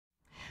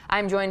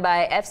I'm joined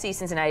by FC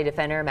Cincinnati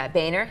defender Matt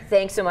Bahner.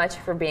 Thanks so much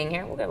for being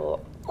here. We'll get a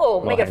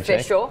little make it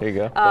official. Here you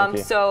go. Thank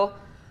you. So,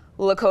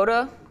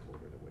 Lakota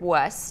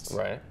West,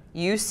 Right.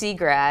 UC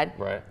grad,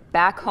 Right.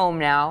 back home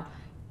now.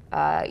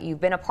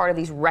 You've been a part of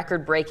these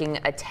record-breaking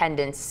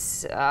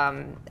attendance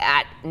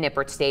at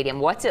Nippert Stadium.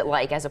 What's it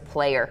like as a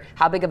player?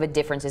 How big of a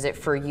difference is it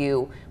for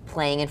you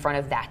playing in front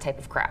of that type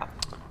of crowd?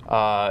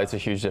 It's a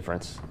huge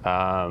difference.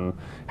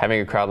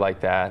 Having a crowd like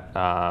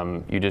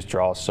that, you just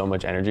draw so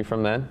much energy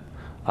from them.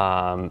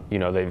 You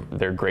know,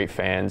 they're great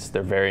fans.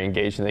 They're very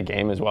engaged in the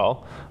game as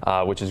well,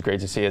 which is great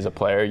to see as a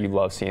player. You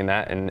love seeing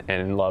that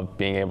and love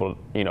being able,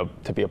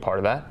 to be a part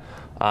of that.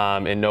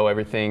 And know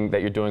everything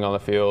that you're doing on the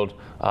field.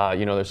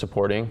 They're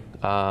supporting,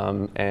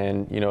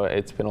 and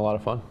it's been a lot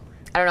of fun.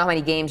 I don't know how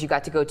many games you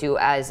got to go to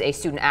as a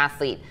student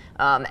athlete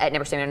at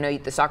Nippert Stadium. I know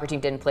the soccer team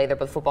didn't play there,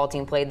 but the football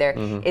team played there.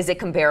 Mm-hmm. Is it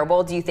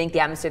comparable? Do you think the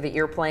atmosphere that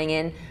you're playing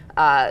in,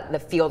 the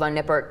field on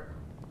Nippert,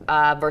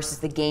 versus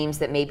the games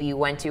that maybe you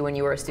went to when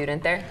you were a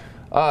student there?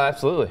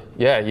 Absolutely.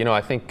 Yeah,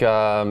 I think,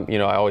 I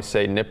always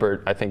say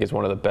Nippert, I think, is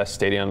one of the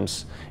best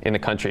stadiums in the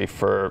country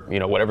for,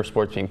 whatever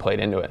sport's being played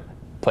in it.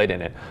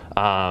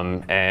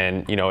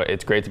 And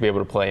it's great to be able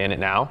to play in it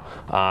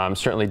now.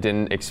 Certainly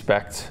didn't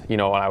expect,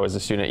 when I was a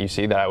student at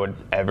UC, that I would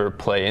ever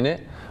play in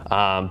it.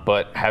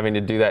 But having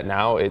to do that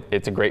now,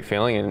 it's a great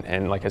feeling,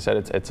 and like I said,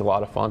 it's a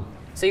lot of fun.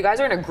 So you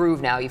guys are in a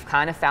groove now. You've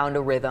kind of found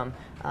a rhythm.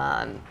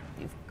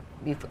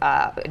 You've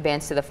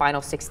advanced to the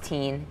final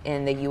 16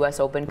 in the U.S.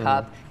 Open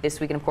Cup this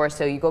weekend, of course.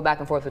 So you go back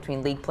and forth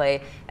between league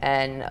play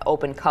and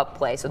Open Cup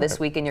play. So this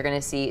weekend you're going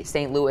to see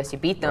St. Louis. You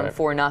beat them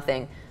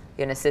 4-0.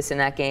 You an assist in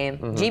that game.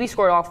 GB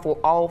scored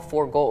all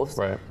four goals.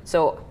 Right.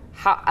 So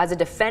how, as a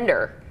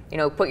defender,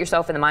 put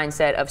yourself in the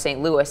mindset of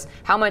St. Louis.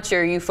 How much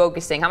are you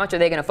focusing? How much are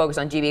they going to focus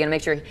on GB? Going to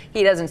make sure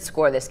he doesn't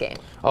score this game?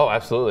 Oh,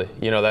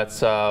 absolutely.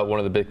 That's one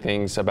of the big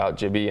things about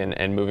Jibby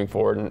and moving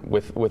forward, and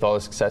with all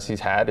the success he's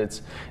had,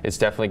 it's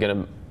definitely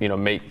going to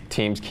make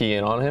teams key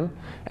in on him.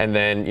 And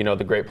then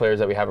the great players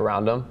that we have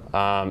around him,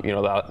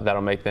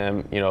 that'll make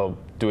them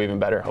do even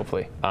better,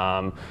 hopefully.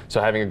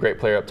 So having a great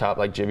player up top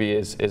like Jibby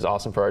is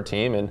awesome for our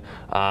team,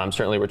 and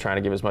certainly we're trying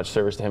to give as much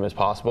service to him as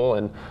possible.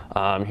 And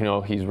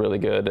he's really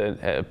good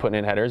at putting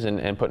in headers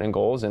and putting in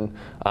goals. And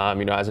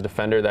as a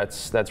defender,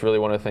 that's really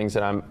one of the things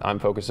that I'm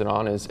focusing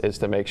on is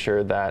to make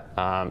sure that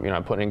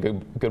I'm putting in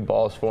good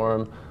balls for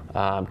him.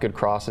 Good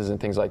crosses and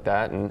things like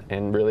that,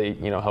 and really,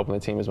 helping the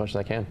team as much as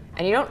I can.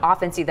 And you don't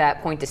often see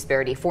that point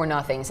disparity,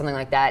 4-0, something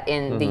like that,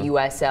 in the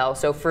USL.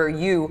 So for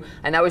you,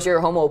 and that was your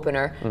home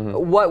opener,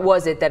 what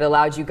was it that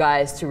allowed you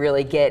guys to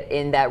really get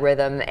in that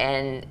rhythm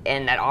and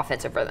that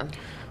offensive rhythm?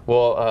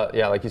 Well,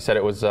 yeah, like you said,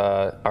 it was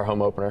our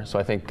home opener. So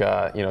I think,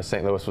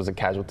 St. Louis was a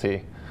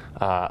casualty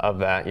of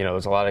that. There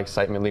was a lot of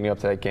excitement leading up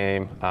to that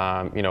game.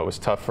 It was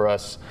tough for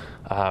us.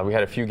 We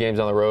had a few games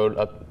on the road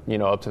up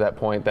to that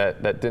point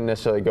that didn't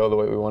necessarily go the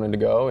way we wanted to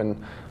go, and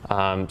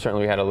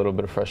certainly we had a little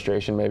bit of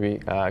frustration maybe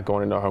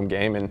going into our home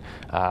game,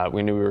 and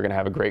we knew we were going to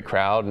have a great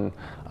crowd,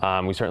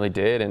 and we certainly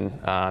did, and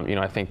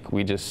I think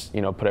we just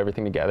put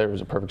everything together. It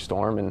was a perfect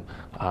storm, and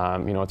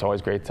it's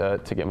always great to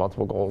get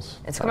multiple goals.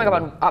 It's coming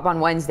up on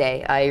Wednesday.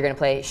 You're going to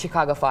play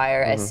Chicago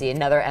Fire SC,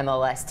 another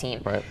MLS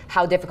team. Right.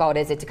 How difficult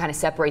is it to kind of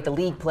separate the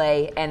league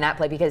play and that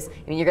play, because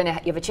you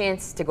have a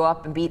chance to go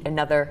up and beat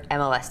another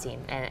MLS team,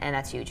 and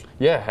that's huge.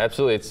 Yeah,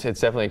 absolutely. It's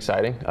definitely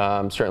exciting.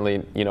 Certainly,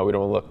 we don't want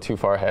to look too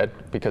far ahead,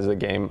 because of the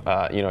game,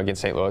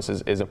 against St. Louis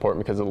is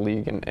important because of the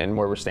league and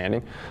where we're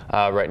standing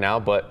right now.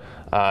 But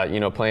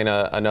playing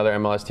another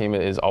MLS team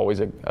is always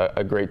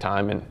a great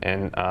time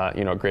and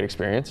a great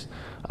experience.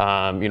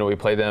 We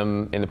played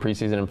them in the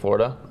preseason in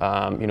Florida.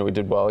 We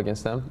did well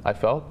against them, I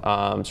felt.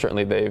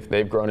 Certainly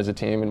they've grown as a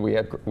team, and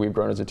we've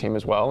grown as a team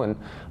as well, and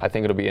I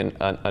think it'll be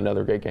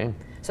another great game.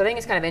 So I think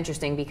it's kind of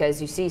interesting, because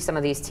you see some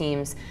of these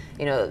teams,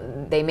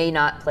 they may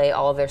not play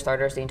all of their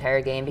starters the entire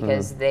game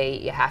because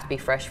they have to be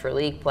fresh for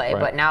league play. Right.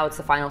 But now it's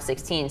the final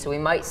 16, so we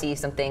might see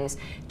some things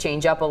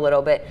change up a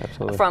little bit.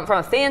 Absolutely. From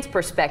a fan's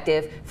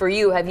perspective, for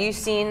you, have you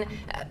seen?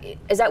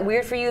 Is that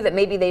weird for you that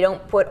maybe they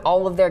don't put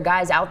all of their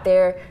guys out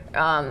there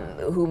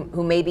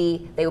who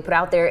maybe they would put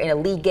out there in a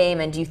league game?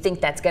 And do you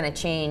think that's going to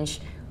change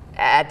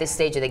at this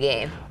stage of the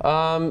game?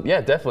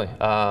 Yeah, definitely.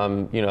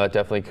 That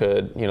definitely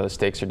could. The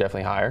stakes are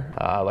definitely higher.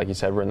 Like you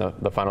said, we're in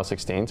the final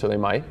 16, so they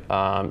might.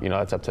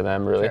 That's up to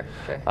them, really.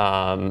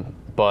 Sure.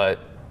 But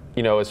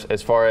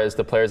as far as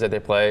the players that they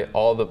play,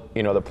 all the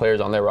the players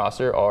on their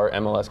roster are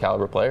MLS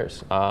caliber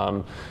players.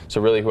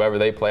 So really, whoever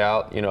they play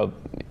out,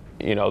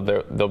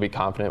 they'll be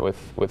confident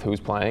with who's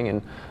playing,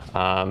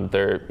 and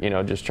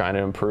they're just trying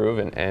to improve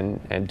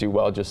and do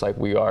well, just like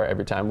we are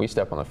every time we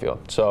step on the field.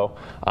 So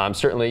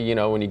certainly,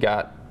 when you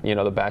got you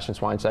know, the Bastian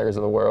Schweinsteigers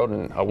of the world,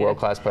 and a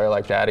world-class player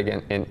like that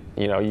again, and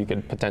you know, you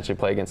could potentially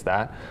play against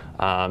that.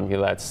 You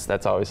know,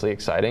 that's obviously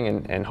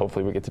exciting, and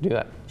hopefully we get to do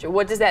that. Sure.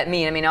 What does that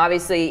mean? I mean,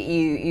 obviously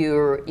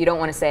you don't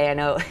want to say, I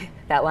know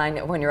that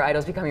line, when your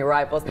idols become your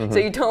rivals. So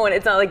you don't want.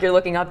 It's not like you're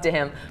looking up to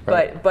him.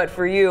 Right. But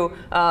for you,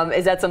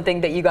 is that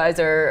something that you guys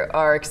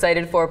are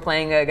excited for,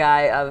 playing a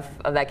guy of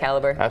that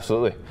caliber?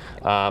 Absolutely.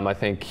 I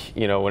think,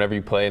 you know, whenever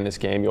you play in this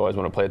game, you always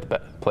want to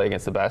play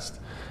against the best,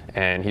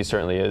 and he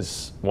certainly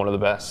is one of the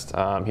best.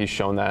 He's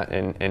shown that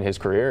in his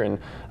career,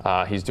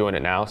 and he's doing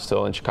it now,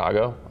 still in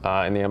Chicago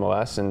in the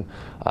MLS.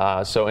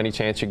 And so any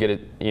chance you get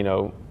it, you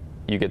know,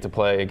 you get to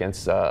play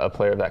against a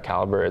player of that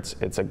caliber,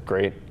 it's a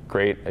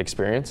great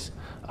experience.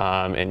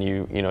 And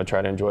you know,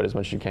 try to enjoy it as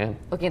much as you can.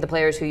 Looking at the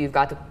players who you've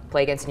got to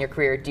play against in your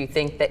career, do you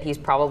think that he's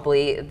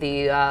probably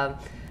the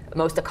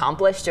most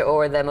accomplished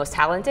or the most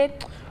talented?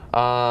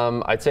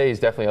 I'd say he's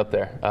definitely up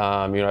there.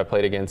 You know, I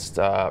played against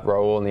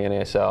Raul in the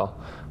NASL.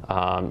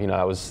 You know,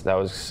 that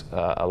was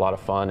a lot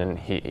of fun, and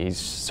he's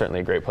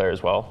certainly a great player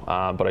as well.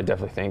 But I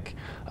definitely think,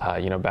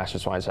 you know, Bastian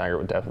Schweinsteiger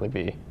would definitely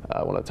be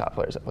one of the top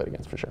players I played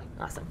against for sure.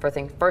 Awesome.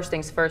 First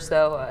things first,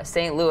 though,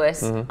 St.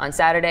 Louis on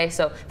Saturday.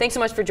 So thanks so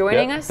much for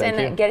joining us,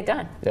 and get it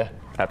done. Yeah,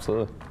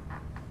 absolutely.